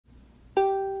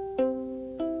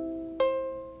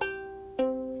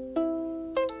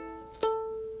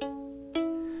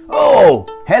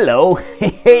Hello,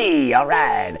 hey, all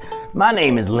right. My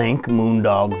name is Link,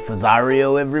 Moondog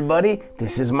Fazario, everybody.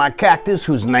 This is my cactus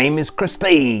whose name is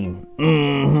Christine.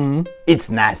 It's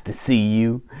nice to see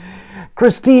you.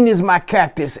 Christine is my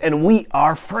cactus and we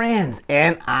are friends.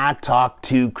 And I talk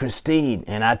to Christine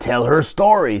and I tell her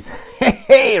stories.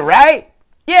 Hey, right?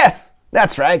 Yes,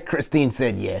 that's right. Christine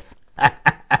said yes.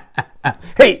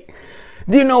 Hey,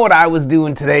 do you know what I was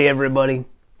doing today, everybody?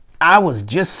 I was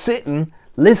just sitting,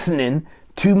 listening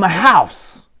to my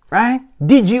house, right?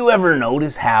 Did you ever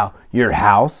notice how your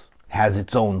house has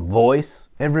its own voice,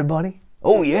 everybody?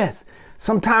 Oh, yes.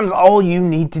 Sometimes all you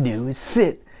need to do is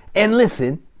sit and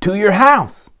listen to your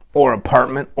house or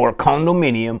apartment or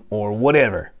condominium or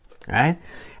whatever, right?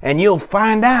 And you'll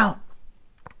find out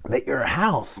that your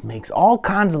house makes all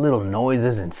kinds of little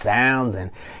noises and sounds,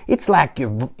 and it's like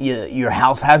your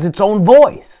house has its own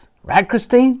voice. Right,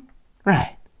 Christine?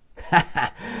 Right.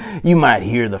 You might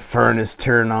hear the furnace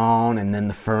turn on and then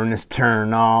the furnace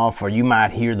turn off, or you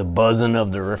might hear the buzzing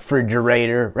of the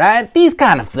refrigerator, right? These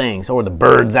kind of things, or the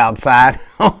birds outside.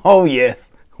 Oh, yes.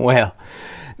 Well,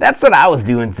 that's what I was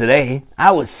doing today.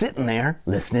 I was sitting there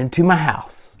listening to my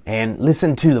house and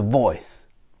listening to the voice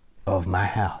of my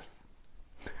house.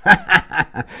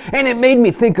 And it made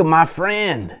me think of my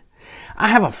friend. I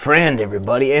have a friend,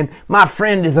 everybody, and my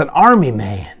friend is an army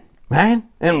man, right?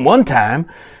 And one time,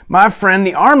 my friend,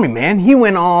 the army man, he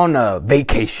went on a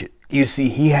vacation. You see,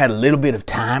 he had a little bit of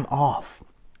time off.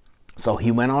 So he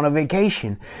went on a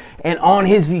vacation. And on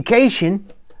his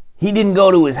vacation, he didn't go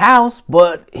to his house,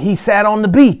 but he sat on the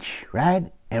beach,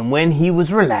 right? And when he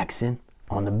was relaxing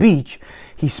on the beach,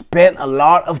 he spent a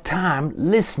lot of time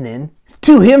listening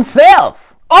to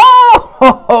himself.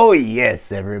 Oh,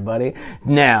 yes, everybody.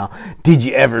 Now, did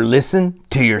you ever listen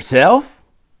to yourself?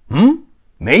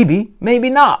 Maybe, maybe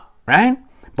not, right?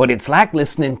 But it's like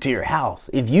listening to your house.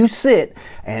 If you sit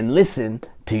and listen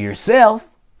to yourself,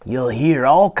 you'll hear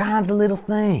all kinds of little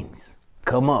things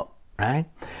come up, right?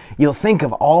 You'll think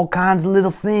of all kinds of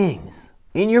little things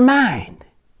in your mind.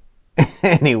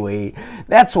 Anyway,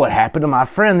 that's what happened to my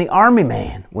friend, the army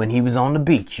man, when he was on the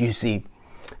beach. You see,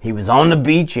 he was on the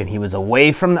beach and he was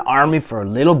away from the army for a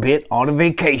little bit on a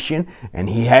vacation, and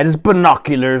he had his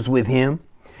binoculars with him,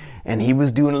 and he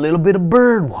was doing a little bit of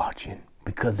bird watching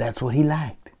because that's what he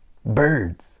liked,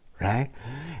 birds, right?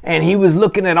 And he was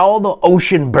looking at all the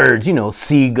ocean birds, you know,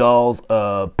 seagulls,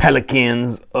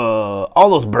 pelicans, all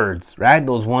those birds, right?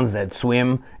 Those ones that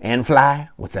swim and fly.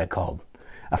 What's that called?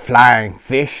 A flying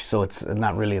fish. So it's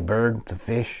not really a bird, it's a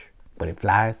fish, but it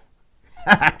flies.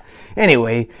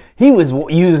 Anyway, he was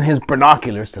using his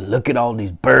binoculars to look at all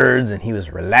these birds, and he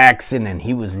was relaxing, and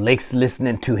he was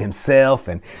listening to himself,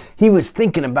 and he was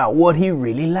thinking about what he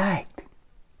really liked.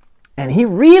 And he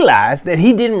realized that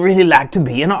he didn't really like to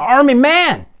be an army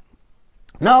man.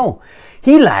 No,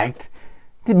 he liked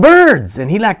the birds,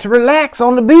 and he liked to relax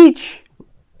on the beach.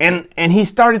 And he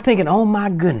started thinking, oh my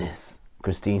goodness,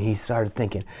 Christine, he started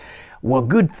thinking, well,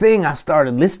 good thing I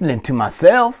started listening to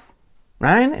myself,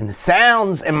 right? And the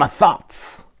sounds and my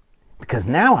thoughts. Because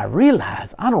now I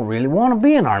realize I don't really want to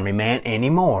be an army man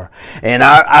anymore. And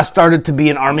I started to be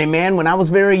an army man when I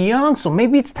was very young, so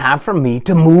maybe it's time for me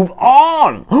to move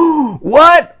on.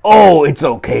 What? Oh, it's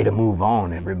okay to move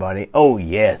on, everybody. Oh,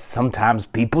 yes, sometimes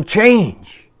people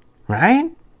change,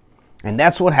 right? And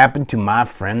that's what happened to my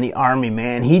friend, the army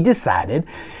man. He decided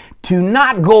to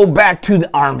not go back to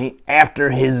the army after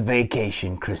his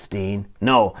vacation, Christine.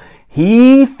 No,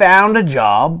 he found a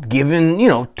job giving,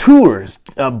 tours,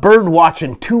 bird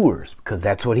watching tours, because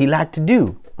that's what he liked to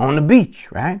do on the beach,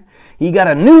 right? He got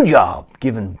a new job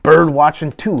giving bird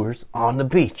watching tours on the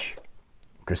beach,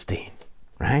 Christine,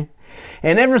 right?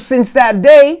 And ever since that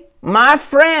day, my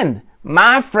friend,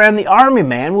 the army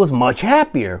man, was much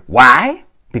happier. Why?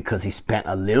 Because he spent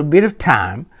a little bit of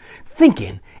time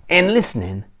thinking and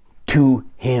listening to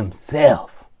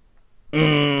himself.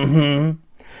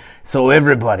 So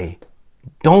everybody,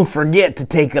 don't forget to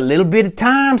take a little bit of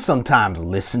time sometimes.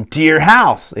 Listen to your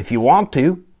house if you want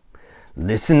to.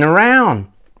 Listen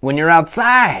around when you're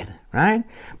outside, right?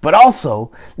 But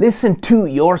also listen to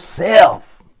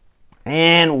yourself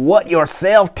and what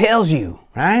yourself tells you,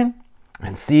 right?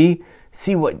 And see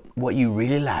what you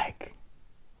really like.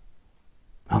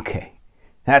 Okay,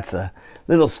 that's a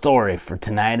little story for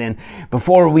tonight. And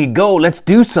before we go, let's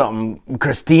do something.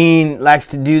 Christine likes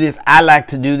to do this. I like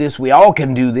to do this. We all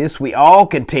can do this. We all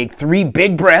can take 3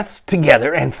 big breaths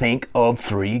together and think of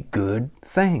 3 good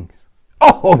things.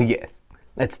 Oh, yes.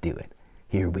 Let's do it.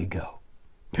 Here we go.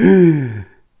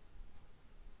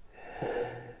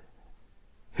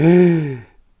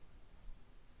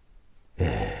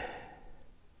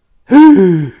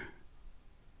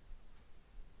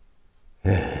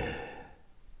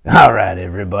 All right,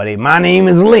 everybody. My name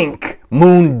is Link,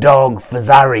 Moondog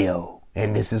Fazario,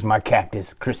 and this is my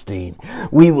cactus, Christine.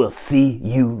 We will see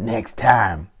you next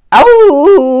time.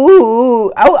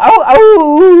 Ow! Ow, ow,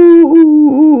 ow!